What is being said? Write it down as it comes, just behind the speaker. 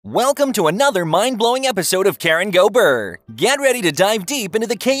Welcome to another mind-blowing episode of Karen Go Brrrr. Get ready to dive deep into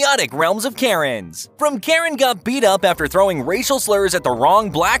the chaotic realms of Karens. From Karen got beat up after throwing racial slurs at the wrong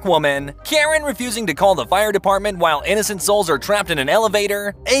black woman, Karen refusing to call the fire department while innocent souls are trapped in an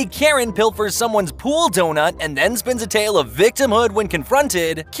elevator, a Karen pilfers someone's pool donut and then spins a tale of victimhood when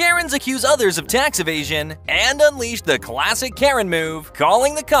confronted, Karens accuse others of tax evasion, and unleash the classic Karen move,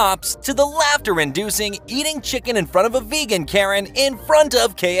 calling the cops, to the laughter-inducing eating chicken in front of a vegan Karen in front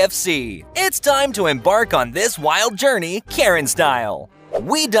of KFC. It's time to embark on this wild journey, Karen style.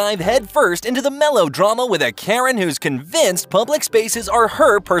 We dive headfirst into the melodrama with a Karen who's convinced public spaces are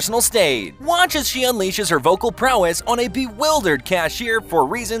her personal stage. Watch as she unleashes her vocal prowess on a bewildered cashier for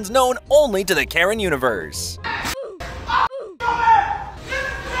reasons known only to the Karen universe.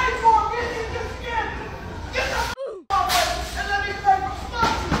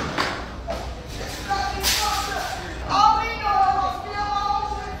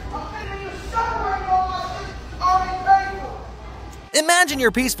 Imagine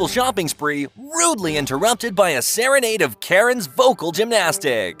your peaceful shopping spree rudely interrupted by a serenade of Karen's vocal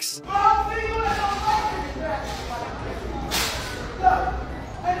gymnastics.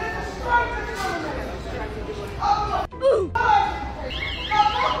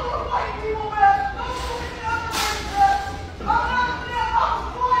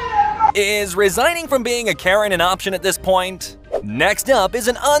 Is resigning from being a Karen an option at this point? Next up is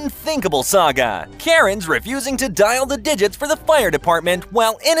an unthinkable saga. Karens refusing to dial the digits for the fire department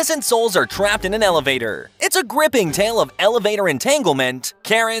while innocent souls are trapped in an elevator. It's a gripping tale of elevator entanglement,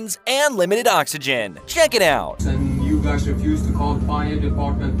 Karens, and limited oxygen. Check it out. And you guys refuse to call the fire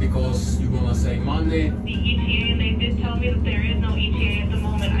department because you wanna save money. The ETA, they did tell me that there is no ETA at the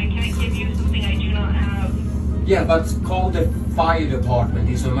moment. I can't give you something I do not have. Yeah, but call the fire department.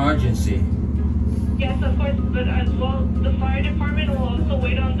 It's emergency. Yes, of course, but as well, the fire department will also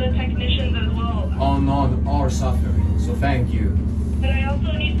wait on the technicians as well. On our suffering, so thank you. But I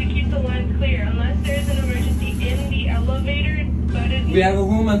also need to keep the lines clear. Unless there is an emergency in the elevator, but it... We have a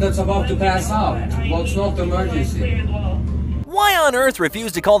woman that's about to pass out. Well, it's not emergency. Why on earth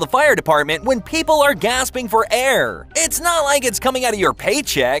refuse to call the fire department when people are gasping for air? It's not like it's coming out of your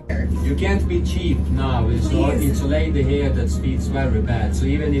paycheck. You can't be cheap now. It's a lady here that speaks very bad. So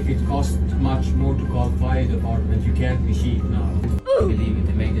even if it costs much more to call the fire department, you can't be cheap now. I believe it,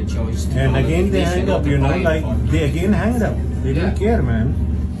 they make the choice to. And again they hang up, you know, like they again hang up. They don't care, man.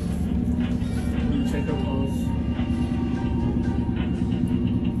 Check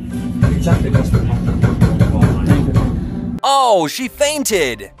our Exactly, that's what happened. Oh, she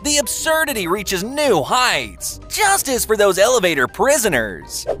fainted! The absurdity reaches new heights! Justice for those elevator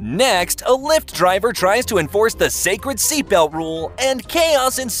prisoners! Next, a Lyft driver tries to enforce the sacred seatbelt rule, and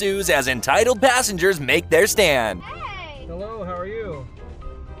chaos ensues as entitled passengers make their stand. Hey! Hello, how are you?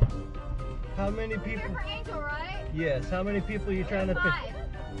 How many people? You're for Angel, right? Yes, how many people are you trying to pick? 5.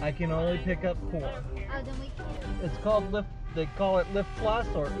 I can only pick up 4. Oh, then we can. It's called Lyft, they call it Lyft Plus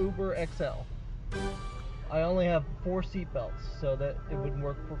or Uber XL. I only have 4 seatbelts, so that it wouldn't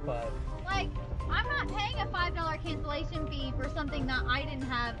work for 5. Like, I'm not paying a $5 cancellation fee for something that I didn't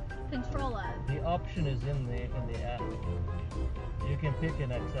have control of. The option is in the app. You can pick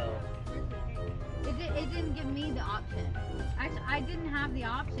an XL. It didn't give me the option. Actually, I didn't have the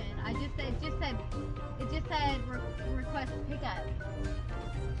option. It just said request pickup.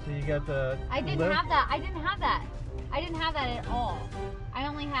 So you got the I didn't Lyft? have that. I didn't have that at all. I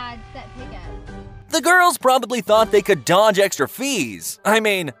only had set pickup. The girls probably thought they could dodge extra fees. I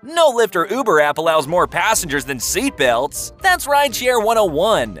mean, no Lyft or Uber app allows more passengers than seatbelts. That's Rideshare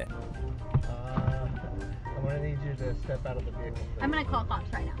 101. I'm gonna need you to step out of the vehicle. Please. I'm gonna call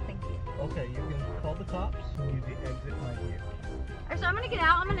cops right now. Thank you. Okay, you can call the cops and you can exit my vehicle. Alright, so I'm gonna get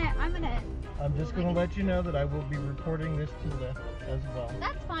out. I'm just gonna let you know that I will be reporting this to Lyft as well.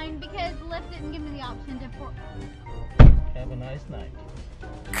 That's fine because Lyft didn't give me the option to. Have a nice night.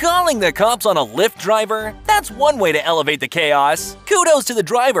 Calling the cops on a Lyft driver? That's one way to elevate the chaos. Kudos to the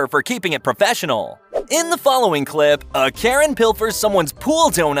driver for keeping it professional. In the following clip, a Karen pilfers someone's pool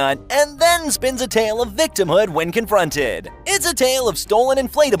donut and then spins a tale of victimhood when confronted. It's a tale of stolen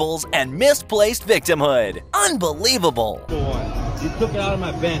inflatables and misplaced victimhood. Unbelievable. You took it out of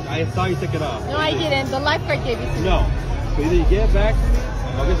my vent. I saw you took it off. No, I didn't. The lifeguard gave it to me. No. So either you get it back,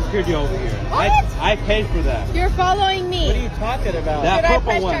 I'll get security over here. What? I paid for that. You're following me. What are you talking about? That Should I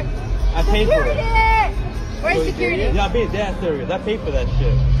purple press one. check? I paid for it. Where's security? Yeah, I'm being dead serious. I paid for that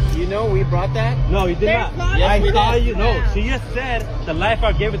shit. You know we brought that? No, you did There's not. not I a saw you. No, around. she just said the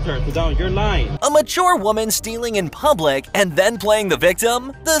lifeguard gave it to her. So down, you're lying. A mature woman stealing in public and then playing the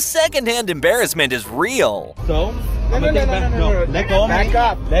victim? The secondhand embarrassment is real. So, No. Let go of me. Back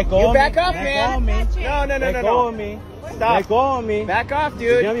up. Let go of me. You back up, Let man. go of me. No. Let go of me. Stop. Let go of me. Back off,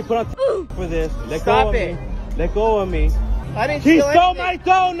 You're dude. gonna be put on for this. Let Stop go of it. me. Let go of me. I didn't She steal stole anything.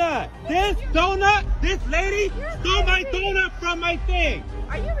 my donut. This lady stole my donut from my thing.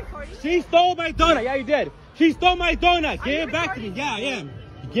 Are you recording? She stole my donut. Yeah, you did. She stole my donut. Give it back to me. Yeah, I am.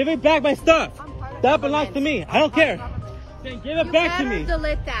 Give it back my stuff. That belongs to me. I don't care. Then give it back to me.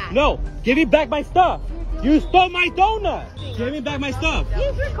 Delete that. No, give me back my stuff. You stole my donut. Give me back my stuff.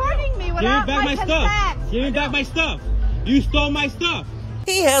 He's recording me Give me without back my stuff. consent. Give me back my stuff. You stole my stuff.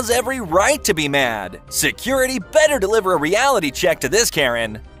 He has every right to be mad. Security better deliver a reality check to this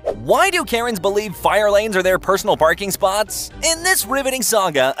Karen. Why do Karens believe fire lanes are their personal parking spots? In this riveting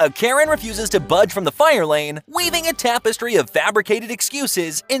saga, a Karen refuses to budge from the fire lane, weaving a tapestry of fabricated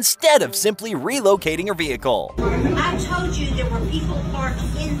excuses instead of simply relocating her vehicle. I told you there were people parked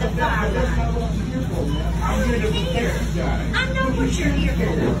in the fire line. I don't care. I know what you're here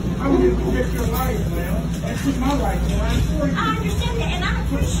for. I'm here to protect your life, ma'am. This is my life, man. I understand that, and I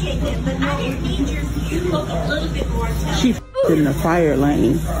appreciate that, but I didn't need you to look a little bit more tough. She in the fire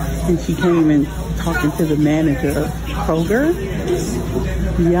lane, and she came in talking to the manager of Kroger,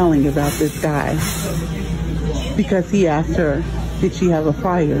 yelling about this guy because he asked her, did she have a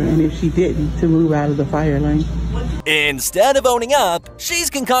fire, and if she didn't, to move out of the fire lane. Instead of owning up, she's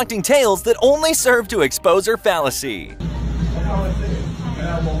concocting tales that only serve to expose her fallacy.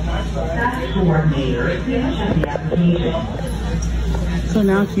 So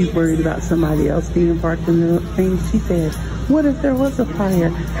now she's worried about somebody else being parked in the thing. She said, what if there was a fire?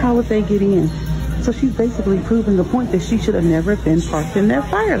 How would they get in? So she's basically proving the point that she should have never been parked in their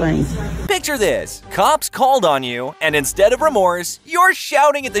fire lane. Picture this, cops called on you, and instead of remorse, you're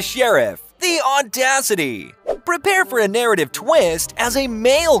shouting at the sheriff. The audacity! Prepare for a narrative twist as a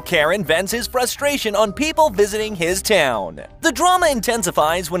male Karen vents his frustration on people visiting his town. The drama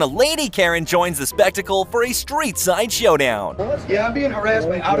intensifies when a lady Karen joins the spectacle for a street-side showdown. Yeah, I'm being harassed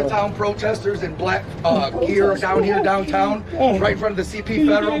by out-of-town protesters in black gear down here downtown, right in front of the CP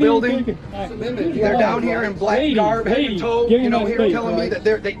Federal Building. They're down here in black garb, head to toe, you know, here telling me that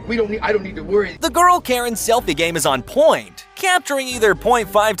I don't need to worry. The girl Karen's selfie game is on point, capturing either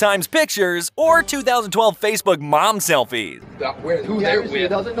 0.5 times pictures or 2012 Facebook mom selfies. Who they're with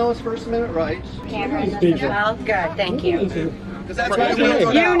doesn't know his First Amendment rights. Well, good, thank you.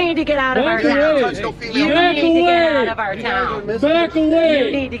 You need to get out of our town. You need to get out of our town. Back away.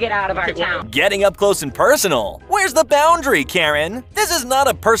 You need to get out of our town. Getting up close and personal. Where's the boundary, Karen? This is not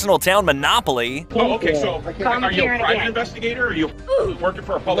a personal town monopoly. Oh, okay, so are you a private investigator? Are you working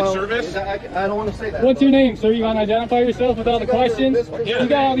for a public service? I don't want to say that. What's your name, sir? You want to identify yourself with all the questions? Yeah. You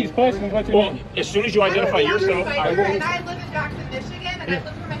got all these questions. What's your name? As soon as you identify yourself, I will. And I live in Jackson, Michigan, and I've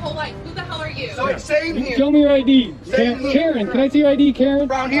lived for my whole life. Who the hell are you? So it's same here. Show me your ID. Karen, can I see your ID, Karen?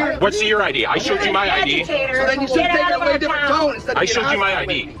 Around here. What's your ID? I showed you my ID. So then you should take it away a different tone instead of I showed you my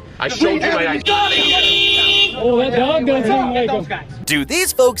ID. I showed you my ID. Oh, that dog doesn't sound like him. Do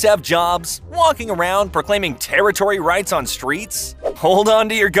these folks have jobs? Walking around proclaiming territory rights on streets? Hold on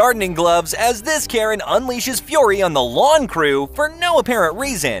to your gardening gloves as this Karen unleashes fury on the lawn crew for no apparent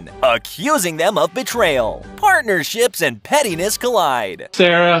reason, accusing them of betrayal. Partnerships and pettiness collide.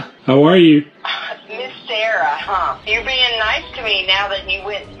 Sarah, how are you? Miss Sarah, huh? You're being nice to me now that you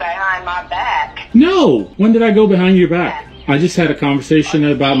went behind my back. No. When did I go behind your back? I just had a conversation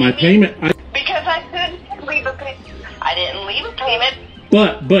about my payment. Because I couldn't leave a payment. I didn't leave a payment.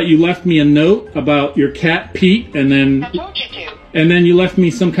 But you left me a note about your cat Pete, and then I told you to. and then you left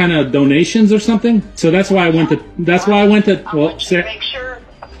me some kind of donations or something. So that's why I went to. That's why I went to. Well,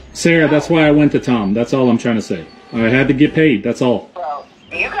 Sarah, that's why I went to Tom. That's all I'm trying to say. I had to get paid. That's all. Well,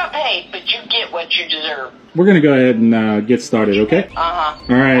 you got paid, but you get what you deserve. We're gonna go ahead and get started, okay?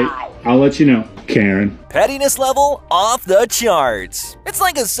 Uh-huh. All right. I'll let you know, Karen. Pettiness level off the charts. It's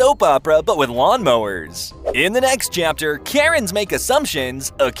like a soap opera, but with lawnmowers. In the next chapter, Karens make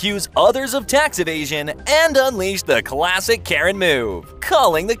assumptions, accuse others of tax evasion, and unleash the classic Karen move,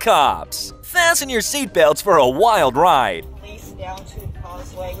 calling the cops. Fasten your seatbelts for a wild ride. Police down to the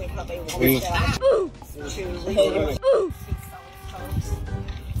causeway. We have a woman down to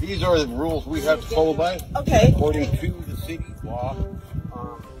These are the rules we have to follow by. Okay. According to the city law,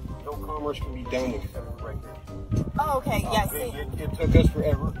 no commerce can be done except right there. Oh, okay. Yes. It took us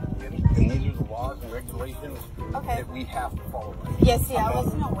forever to get it, and these are the laws and regulations that we have to follow by. Yes, see, I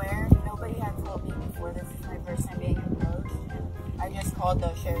wasn't aware. Nobody had told me before. This is my first time being approached. I just called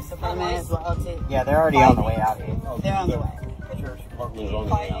the sheriff's department as well to. Yeah, they're already on the way out here. They're on the way. The sheriff's department is on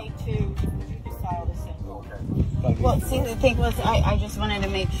the way out. 582 file the same. Well, see, the thing was, I just wanted to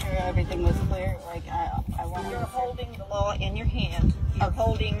make sure everything was clear. Like, I You're holding the law in your hand. You're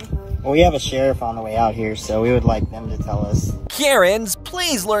holding... Well, we have a sheriff on the way out here, so we would like them to tell us. Karens,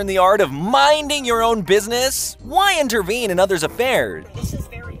 please learn the art of minding your own business. Why intervene in others' affairs? This is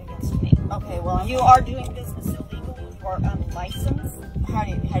very against me. Okay, well, you are doing business illegally. You are unlicensed. How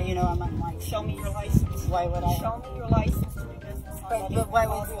do you know I'm unlicensed? Show me your license. Why would I? Show me your license to do business. But why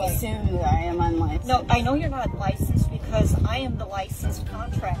would you assume that I am unlicensed? No, I know you're not licensed because I am the licensed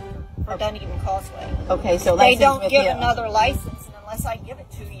contractor for Dunedin Causeway. Okay, so they don't give another license, and unless I give it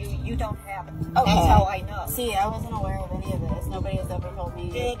to you, you don't have it. Okay. That's how I know. See, I wasn't aware of any of this. Nobody has ever told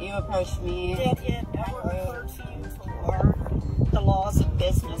me. You approached me. Did it ever occur to you to learn the laws of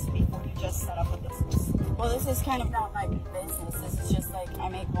business before you just set up a business? Well, this is kind of not my business. This is just like I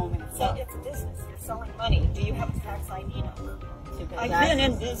make home and stuff. It's business. You're selling money. Do you have a tax ID number? I've been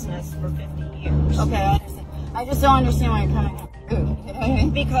in business for 50 years. Okay, I understand. I just don't understand why you're coming at rude. You know what I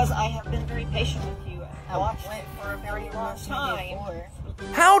mean? Because I have been very patient with you. I watched it for a very long time.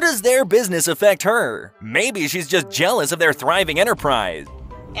 How does their business affect her? Maybe she's just jealous of their thriving enterprise.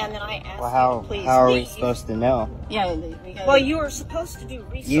 And then I asked well, you to please how are we supposed to know? Yeah, well, you were supposed to do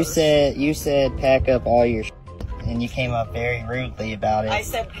research. You said pack up all your shit, and you came up very rudely about it. I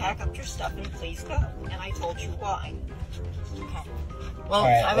said pack up your stuff and please go, and I told you why. Okay. Well,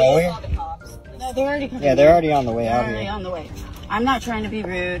 right, I already saw the cops. No, they're already coming. Yeah, they're already on the way out here. They're already on the way. I'm not trying to be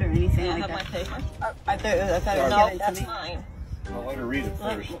rude or anything like that. My paper? I thought it was no, that's mine. I'll let her read it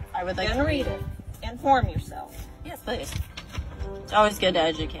first. I would like to read it. Inform yourself. Yes, please. It's always good to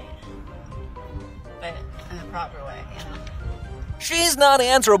educate, but in the proper way, you know. She's not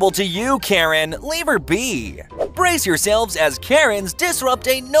answerable to you, Karen. Leave her be. Brace yourselves as Karens disrupt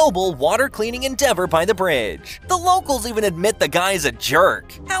a noble water cleaning endeavor by the bridge. The locals even admit the guy's a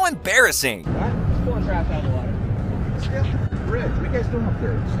jerk. How embarrassing. Just pulling trash out of the water. Bridge. What are you guys doing up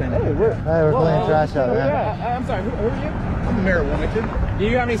there? Standing Hey, we're pulling trash out, man. Yeah, I'm sorry, who are you? I'm the mayor of Wilmington. Do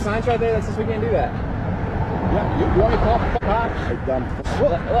you have any signs right there that says we can't do that? Yeah, you want me to call the cops? Hey, dumb.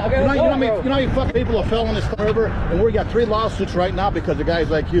 Well, you know how you fucking people are filling this river, and we got 3 lawsuits right now because of guys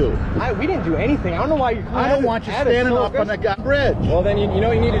like you. We didn't do anything. I don't know why you're. I don't want you standing up on that goddamn bridge. Well, then you know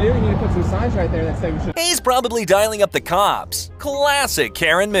what you need to do. You need to put some signs right there that say we should. He's probably dialing up the cops. Classic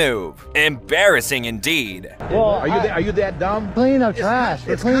Karen move. Embarrassing indeed. Well, are you that dumb? Clean up trash.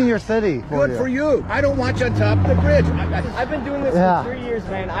 We're cleaning your city. Good for you. I don't want you on top of the bridge. I've been doing this for 3 years,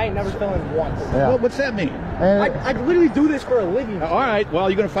 man. I ain't never filmed once. Yeah. Well, what's that mean? I literally do this for a living. All right, well,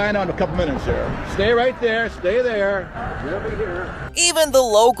 you're going to find out in a couple minutes here. Stay right there. Stay there. Get over here. Even the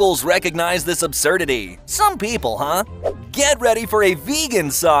locals recognize this absurdity. Some people, huh? Get ready for a vegan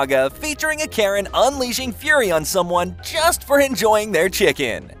saga featuring a Karen unleashing fury on someone just for enjoying their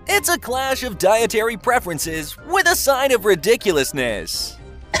chicken. It's a clash of dietary preferences with a side of ridiculousness.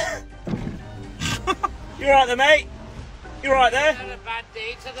 You right there, mate? You right there? Not a bad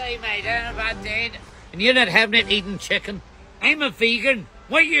day today, mate. Not a bad day. And you're not having it eating chicken. I'm a vegan.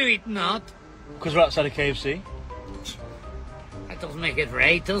 Why are you eating that? Because we're outside of KFC. That doesn't make it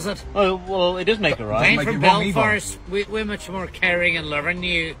right, does it? Oh, well, it does make it right. I'm from Belfast. We're much more caring and loving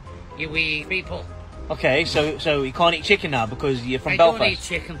you wee people. Okay, so you can't eat chicken now because you're from Belfast? I don't eat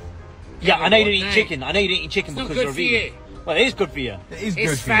chicken. Yeah, I know you don't eat chicken. I know you don't eat chicken because you're a vegan. Well, it is good for you. It is good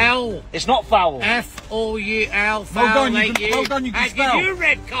it's for you. foul. It's not foul. F-O-U-L, foul. Well done, like you. Well done, you can spell. I give you a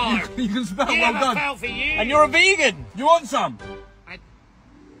red card. You can spell, yeah, well done. Foul for you. And you're a vegan. You want some?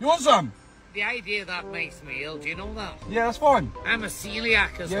 You want some? The idea that makes me ill, do you know that? Yeah, that's fine. I'm a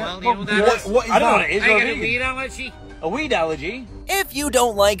celiac as well, you know that? What is I don't know that? what it is. I got a weed allergy. A weed allergy? If you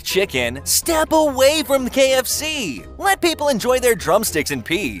don't like chicken, step away from KFC. Let people enjoy their drumsticks in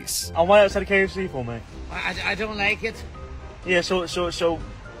peace. And why outside of KFC for, mate? I don't like it. Yeah, so...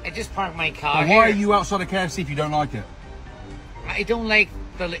 I just parked my car And why are you outside of KFC if you don't like it? I don't like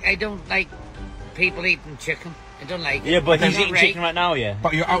people eating chicken. I don't like it. Yeah, but he's not eating chicken right now, yeah?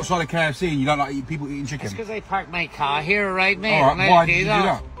 But you're outside of KFC and you don't like people eating chicken. It's because I parked my car here, right, mate? All right, why did you do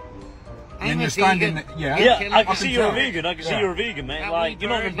that? I'm you're a standing vegan. Yeah, I can see you're a vegan. I can see you're a vegan, mate. That Like, wee you're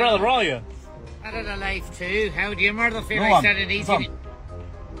not bird, an umbrella, are you? I had a life too. How do you murder feel No, like that and eating I'm- it?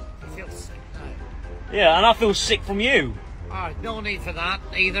 I feel sick now. Yeah, and I feel sick from you. Oh, no need for that,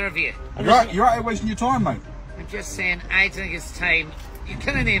 either of you. You're out here wasting your time, mate. I'm just saying, I think it's time. You're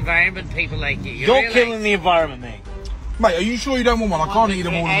killing the environment, people like you. You're killing the environment, mate. Mate, are you sure you don't want one? I can't eat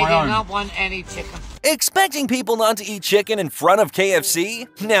them all on my I own. do not want any chicken. Expecting people not to eat chicken in front of KFC?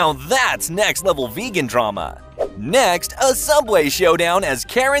 Now that's next level vegan drama. Next, a Subway showdown as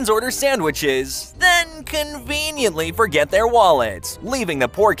Karens order sandwiches, then conveniently forget their wallets, leaving the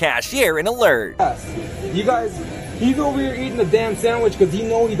poor cashier in alert. You guys, he's over here eating the damn sandwich because he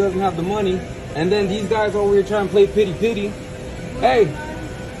know he doesn't have the money. And then these guys over here trying to play pity. Hey,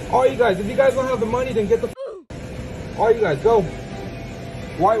 all you guys, if you guys don't have the money, then get the all you guys, go.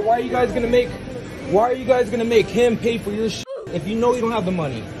 Why are you guys gonna make him pay for your shit if you know you don't have the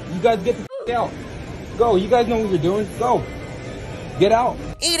money? You guys get the out. Go, you guys know what you're doing. Go. Get out.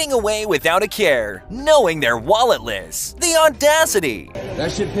 Eating away without a care, knowing they're walletless. The audacity.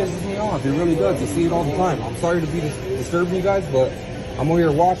 That shit pisses me off. It really does. I see it all the time. I'm sorry to be disturbing you guys, but I'm over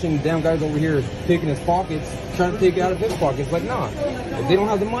here watching damn guys over here picking his pockets, trying to take it out of his pockets. Like, nah. If they don't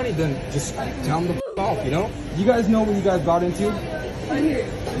have the money, then just tell them to off, you know? You guys know what you guys got into?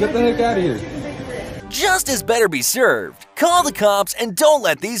 Get the heck out of here. Justice better be served. Call the cops and don't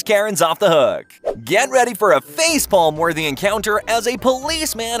let these Karens off the hook. Get ready for a facepalm-worthy encounter as a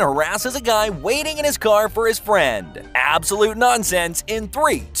policeman harasses a guy waiting in his car for his friend. Absolute nonsense in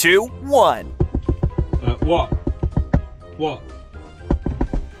 3, 2, 1. What?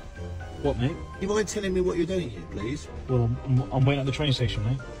 What, mate? You mind telling me what you're doing here, please? Well, I'm waiting at the train station,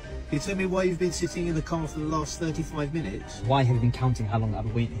 mate. Can you tell me why you've been sitting in the car for the last 35 minutes? Why have you been counting how long I've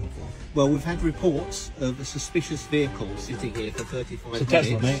been waiting here for? Well, we've had reports of a suspicious vehicle sitting here for 35 minutes. It's a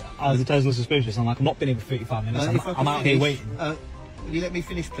Tesla, mate. The Tesla's suspicious. I'm not been here for 35 minutes. I'm out here waiting. Will you let me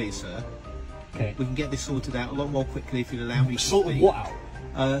finish, please, sir? Okay. We can get this sorted out a lot more quickly if you'd allow me to Sorted speak. what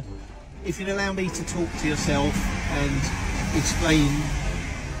out? If you'd allow me to talk to yourself and explain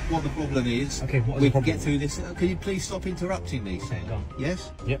what the problem is, okay, what is we the can problem? get through this. Can you please stop interrupting me, Sam?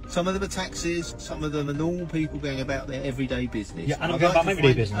 Yes? Yep. Some of them are taxis, some of them are normal people going about their everyday business. Yeah, I'm not going about my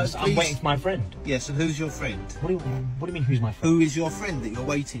everyday business. I'm waiting for my friend. Yes, and who's your friend? What do you mean, who's my friend? Who is your friend that you're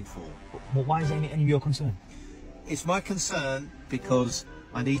waiting for? Well, why is it any of your concern? It's my concern because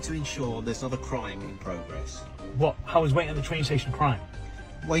I need to ensure there's not a crime in progress. What? How is waiting at the train station crime?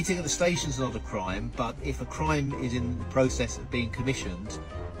 Waiting at the station's not a crime, but if a crime is in the process of being commissioned,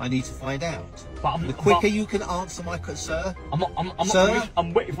 I need to find out. The quicker you can answer my sir,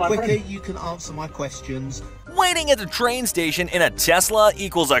 I'm waiting for my the friend. quicker you can answer my questions. Waiting at the train station in a Tesla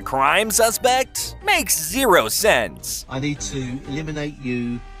equals a crime suspect? Makes zero sense. I need to eliminate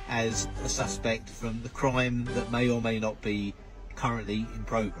you as a suspect from the crime that may or may not be currently in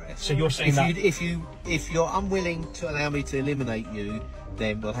progress. So you're saying if you're unwilling to allow me to eliminate you,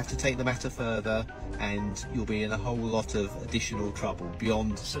 then we'll have to take the matter further, and you'll be in a whole lot of additional trouble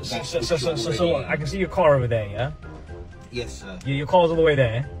beyond. So I can see your car over there, yeah? Yes, sir. Your car's all the way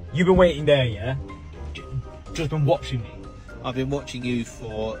there. You've been waiting there, yeah? Just been watching me. I've been watching you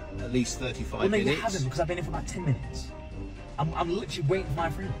for at least 35 minutes. No, you haven't, because I've been here for about 10 minutes. I'm literally waiting for my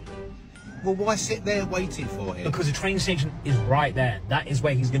friend. Well, why sit there waiting for him? Because the train station is right there. That is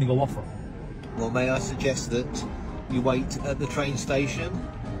where he's going to go off from. Well, may I suggest that you wait at the train station?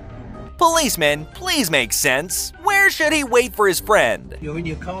 Policeman, please make sense. Where should he wait for his friend? You're in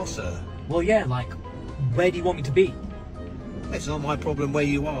your car, sir. Well, yeah, like, where do you want me to be? It's not my problem where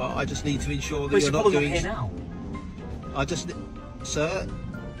you are. I just need to ensure that you're not doing... here now. Sir,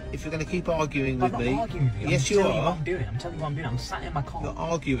 if you're going to keep arguing with me... I'm not arguing with you. Yes, you are. I'm telling you what I'm doing. I'm sat in my car. You're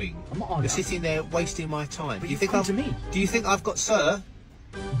arguing. I'm not arguing. You're sitting there wasting my time. But you think to me. Do you think I've got... Sir?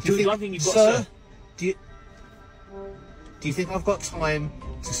 Do you think you've got... Sir? Do you think I've got time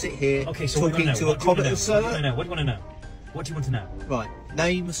to sit here so talking to a competent sir? What do you want to know? What do you want to know? Right.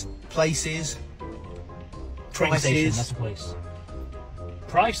 Names, places, Train station, prices. that's the place.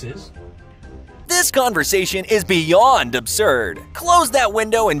 Prices? This conversation is beyond absurd. Close that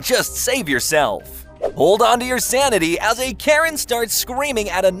window and just save yourself. Hold on to your sanity as a Karen starts screaming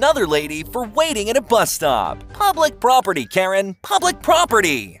at another lady for waiting at a bus stop. Public property, Karen. Public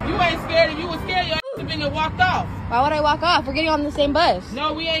property. You ain't scared. If you was scared, your ass have been and walked off. Why would I walk off? We're getting on the same bus.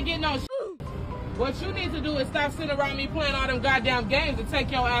 No, we ain't getting no shit. What you need to do is stop sitting around me playing all them goddamn games and take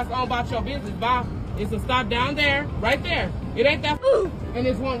your ass on about your business, Bob. It's a stop down there, right there. It ain't that and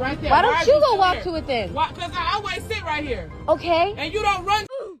there's one right there. Why don't you go walk to it then? Why? Because I always sit right here. Okay. And you don't run.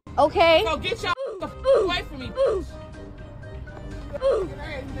 Okay. So get your away from me.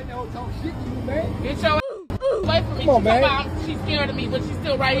 Get your away from me. Come on, man. She's scared of me, but she's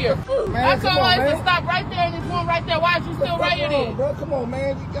still right here. Man, I told her to man. stop right there and there's one right there. Why is you still right here then? Bro, come on,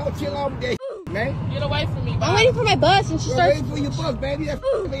 man. You gotta chill out with that man. Get away from me, Bob. I'm waiting for my bus and she Bro, starts... waiting for your bus, man. Leave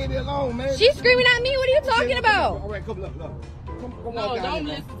that lady alone, man. She's screaming at me. What are you talking about? All right, come look. Come No, on, don't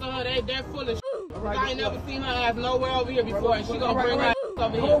listen to her. They're full of shit. I ain't never seen her ass nowhere over here before, and she gonna bring her ass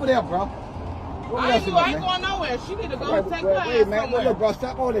over here. Come over there, bro. I ain't going nowhere. She need to go take her ass somewhere. Look, bro,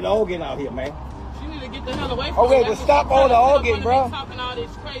 stop all that arguing out here, man. She need to get the hell away from me. Okay, well, stop all the arguing, bro. Talking all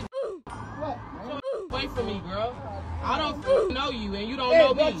this crazy. away from me, girl. I don't know you and you don't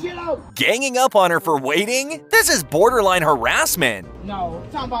know me. Ganging up on her for waiting? This is borderline harassment. No,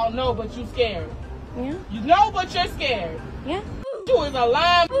 I'm talking about no, but you scared. Yeah. You know, but you're scared. Yeah. You is a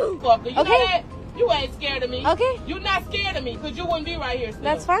lying fucker. You know that? You ain't scared of me. Okay. You're not scared of me because you wouldn't be right here still.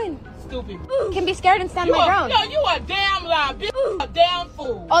 That's fine. Stupid. Can be scared and stand my ground. No, you a damn lie, bitch. A damn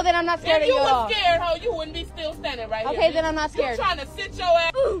fool. Oh, then I'm not scared of you at all. If you were scared, ho, you wouldn't be still standing right here. Okay, then I'm not scared. You're trying to sit your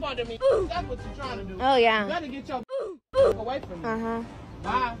ass up under me. That's what you're trying to do. Oh, yeah. You gotta get your away from me. Uh-huh.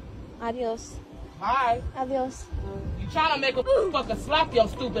 Bye. Adios. Bye. Adios. You trying to make a fucker slap your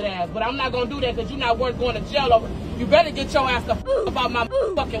stupid ass, but I'm not gonna do that because you're not worth going to jail over. You better get your ass the about my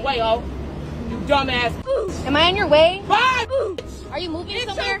fucking way, ho. You dumbass. Am I in your way? Bye. Are you moving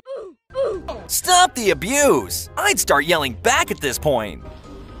somewhere? Stop the abuse! I'd start yelling back at this point.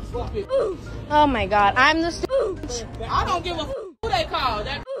 Oh my god, I'm the I don't give a who they call.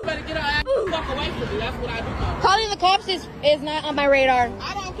 That better get her ass fuck away from me. That's what I do know. Calling the cops is not on my radar.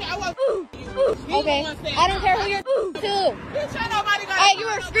 I don't care. I want okay. I don't care who you're to. Hey, you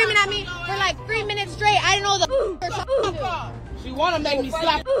were screaming at me for like 3 minutes straight. I didn't know the She wanna make me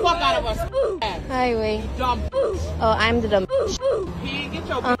slap the fuck out of her ass. Highway. Dumb. Oh, I'm the dumb. Pig, get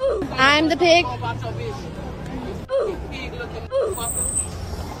your I'm the pig. Pig looking fucker.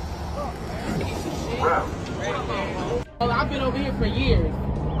 I've been over here for years.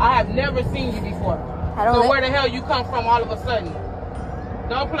 I have never seen you before. So where the hell you come from all of a sudden?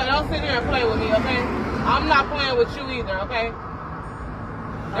 Don't sit here and play with me, okay? I'm not playing with you either, okay?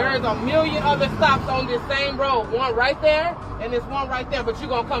 There's a million other stops on this same road. One right there, and there's one right there, but you're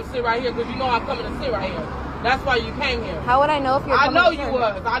gonna come sit right here because you know I'm coming to sit right here. That's why you came here. How would I know if you're coming? I know you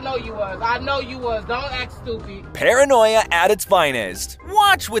was. I know you was. I know you was. Don't act stupid. Paranoia at its finest.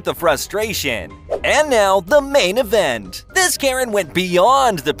 Watch with the frustration. And now, the main event. This Karen went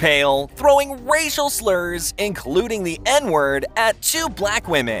beyond the pale, throwing racial slurs, including the N-word, at 2 black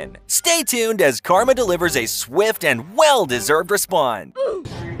women. Stay tuned as Karma delivers a swift and well-deserved response.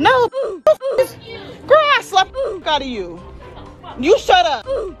 No, girl, I slapped the out of you. You shut up.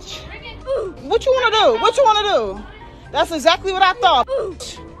 What you wanna do? What you wanna do? That's exactly what I thought.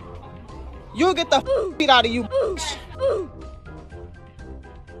 You'll get the beat out of you.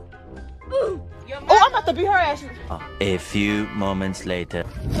 Oh, I'm about to beat her ass. A few moments later.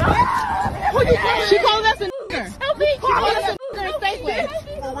 She called us a nigger. Help me. She called us a nigger in Safeway.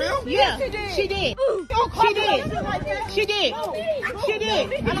 For real? Yeah, she did. She did. She did. She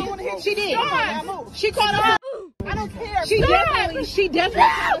did. I don't wanna hear She did. She called us. I don't care. She definitely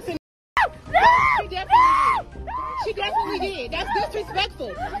called us a She definitely did. That's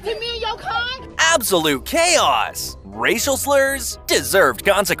disrespectful. To me and your kind. Absolute chaos. Racial slurs, deserved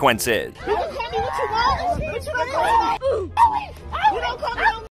consequences. You can call me what you want, but you don't call me. You don't call me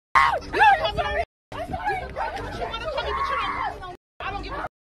no. You don't call me no. You can call me what you want to call me, but you don't call me no. I don't give a.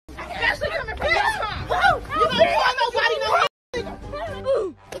 Especially coming from your kind. You don't call nobody no.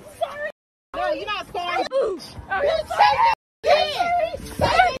 Sorry. No, you're not sorry. Say it again. Say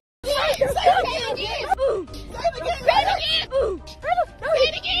it. Say it again.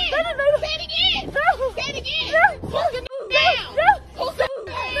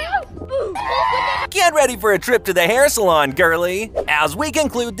 Get ready for a trip to the hair salon, girly, as we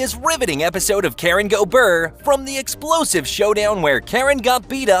conclude this riveting episode of Karen Go Brrrr, from the explosive showdown where Karen got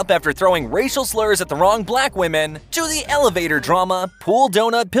beat up after throwing racial slurs at the wrong black women, to the elevator drama, pool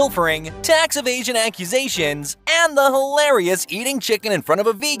donut pilfering, tax evasion accusations, and the hilarious eating chicken in front of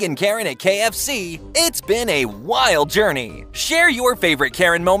a vegan Karen at KFC. It's been a wild journey. Share your favorite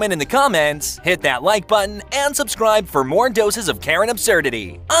Karen moment in the comments, hit that like button, and subscribe for more doses of Karen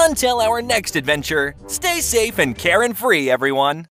absurdity. Until our next adventure, stay safe and Karen-free, everyone.